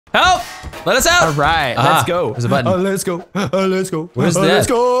Help! Let us out! All right, let's go. There's a button. Let's go. Let's go. Where's that? Let's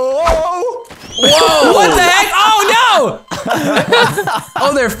go. Oh! Whoa! What the heck? Oh no!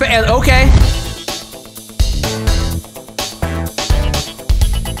 Oh, they're fan. Okay.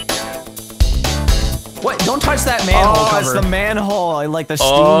 What? Don't touch that manhole cover. It's the manhole. I like the steam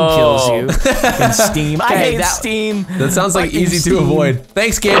kills you. Fucking steam. I hate that, steam. That sounds like easy to avoid.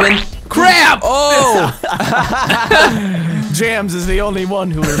 Thanks, Gavin. Crap! Oh! Jams is the only one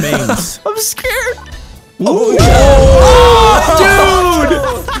who remains. I'm scared. Oh, dude!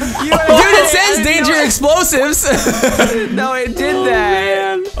 Dude, it says danger explosives. No, it did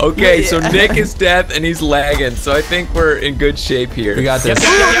that. Okay, so Nick is death and he's lagging, so I think we're in good shape here. We got this.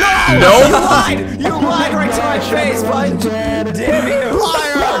 No! You lied right to my face, bud. Damn you.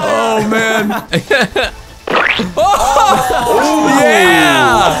 Oh, man. Oh,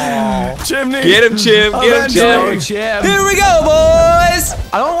 yeah! Chimney. Get him, Chim. Get him, Chim. Here we go, boys!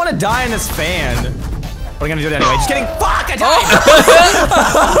 I don't want to die in this fan. We're gonna do it anyway. Just kidding. Fuck! I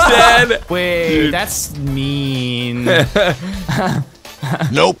died. Dead. Wait, Dude. that's mean.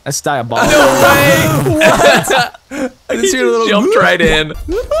 Nope. That's diabolical. No way! What? I just hear a little jumped right in. Is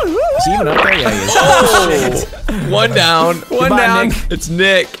he even up there? Yeah, he is. Oh, one down. One Goodbye, down. Nick. It's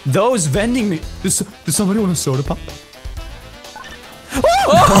Nick. Those vending. Does somebody want a soda pop?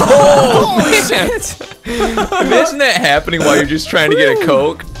 Oh, shit! Imagine that happening while you're just trying to get a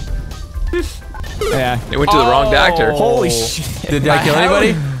Coke. Yeah. They went to the wrong doctor. Holy shit! Did I kill anybody?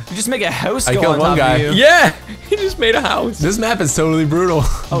 You just make a house I go killed on one top guy. of you. Yeah, he just made a house. This map is totally brutal.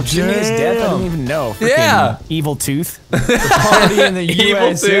 Oh, Jimmy is dead? I didn't even know. Freaking Yeah. Evil tooth. Party in the Evil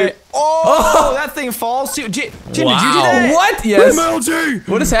USA. dude. Oh, that thing falls too. Jim, did you do that? What? Yes. MLG!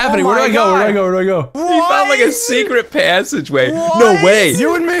 What is happening? Oh Where do I my go? Where do I God. go? Where do I go? He found like a secret passageway. No way.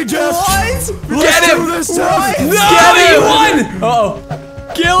 You and me, Jeff! What? Get him. Do this, Jeff! No, Get he him. won!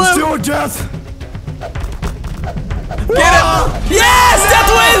 Uh-oh. Kill Let's him. do it, Jeff! Get him! Yes!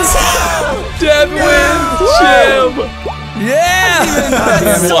 Death wins! Death wins. Chim.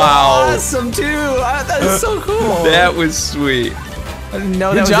 Yeah! Wow. Awesome too. That is so cool. That was sweet.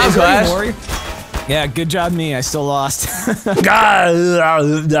 No, Good job, Clash. Yeah, good job, me. I still lost. All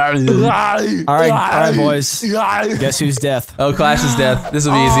Alright, boys. Guess who's death? Oh, Clash's death. This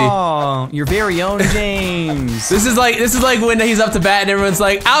will be easy. Oh, your very own James. This is like when he's up to bat and everyone's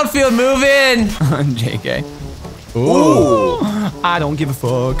like, outfield, move in. JK. Ooh. I don't give a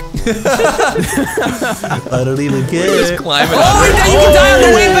fuck. I don't even Just climbing Oh, up. you can die on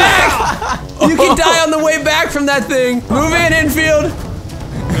the way back! You can die on the way back from that thing. Move in, infield.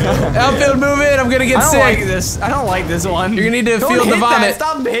 Outfield, move in. I'm gonna get I don't sick. like this. I don't like this one. You're gonna need to Don't field the hit vomit. That.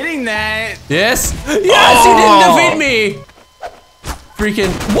 Stop hitting that. Yes. Yes, you didn't defeat me.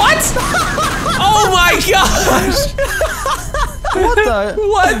 Freaking what? Oh my gosh! What the?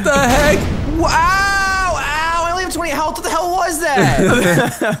 What the heck? Wow! Ow! I only have 20 health. What the hell was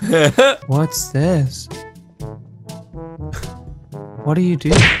that? What's this? What do you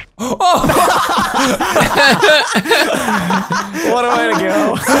do? Oh! What a way to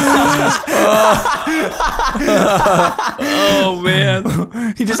go! Oh man.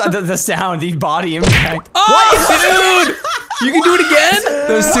 He just the sound, the body impact. Oh, Dude, you can do it again?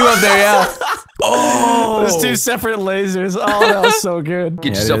 there's two up there, yeah. Oh. There's two separate lasers. Oh, that was so good. Get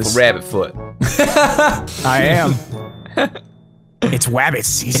Yeah, it yourself is. a rabbit foot. I am. It's Wabbit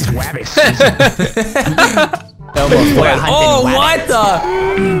season. Wabbit season. Elbow flat. Oh, what the?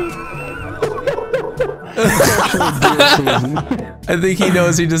 I think he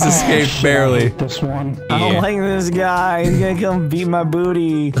knows he just escaped barely. I don't like this guy. He's gonna come beat my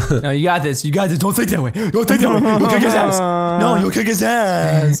booty. No, you got this. You got this. Don't think that way. Don't think that way. You'll kick his ass. No, you'll kick his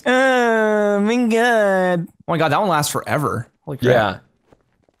ass. Me good. Oh my god, that one lasts forever. Holy crap. Yeah.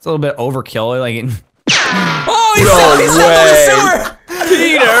 It's a little bit overkill. Like, Oh, he No fell in the way. sewer!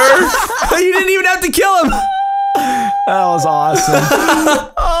 Peter. You didn't even have to kill him. That was awesome.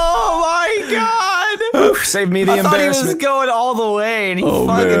 oh my god! Save me the I thought he was embarrassment. going all the way, and he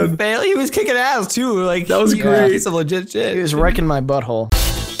fucking failed. He was kicking ass too. Like that was great. Some legit shit. He was wrecking my butthole.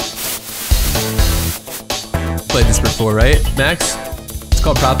 Played this before, right, Max? It's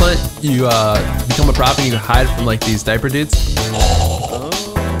called prop hunt. You become a prop and you hide from like these diaper dudes.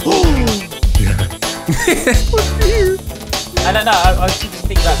 I don't know. I was just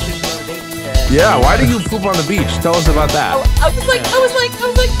thinking about pooping on the beach. Yeah, why do you poop on the beach? Tell us about that. I was like,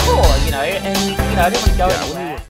 cool, you know, and you know, I didn't want to go anywhere.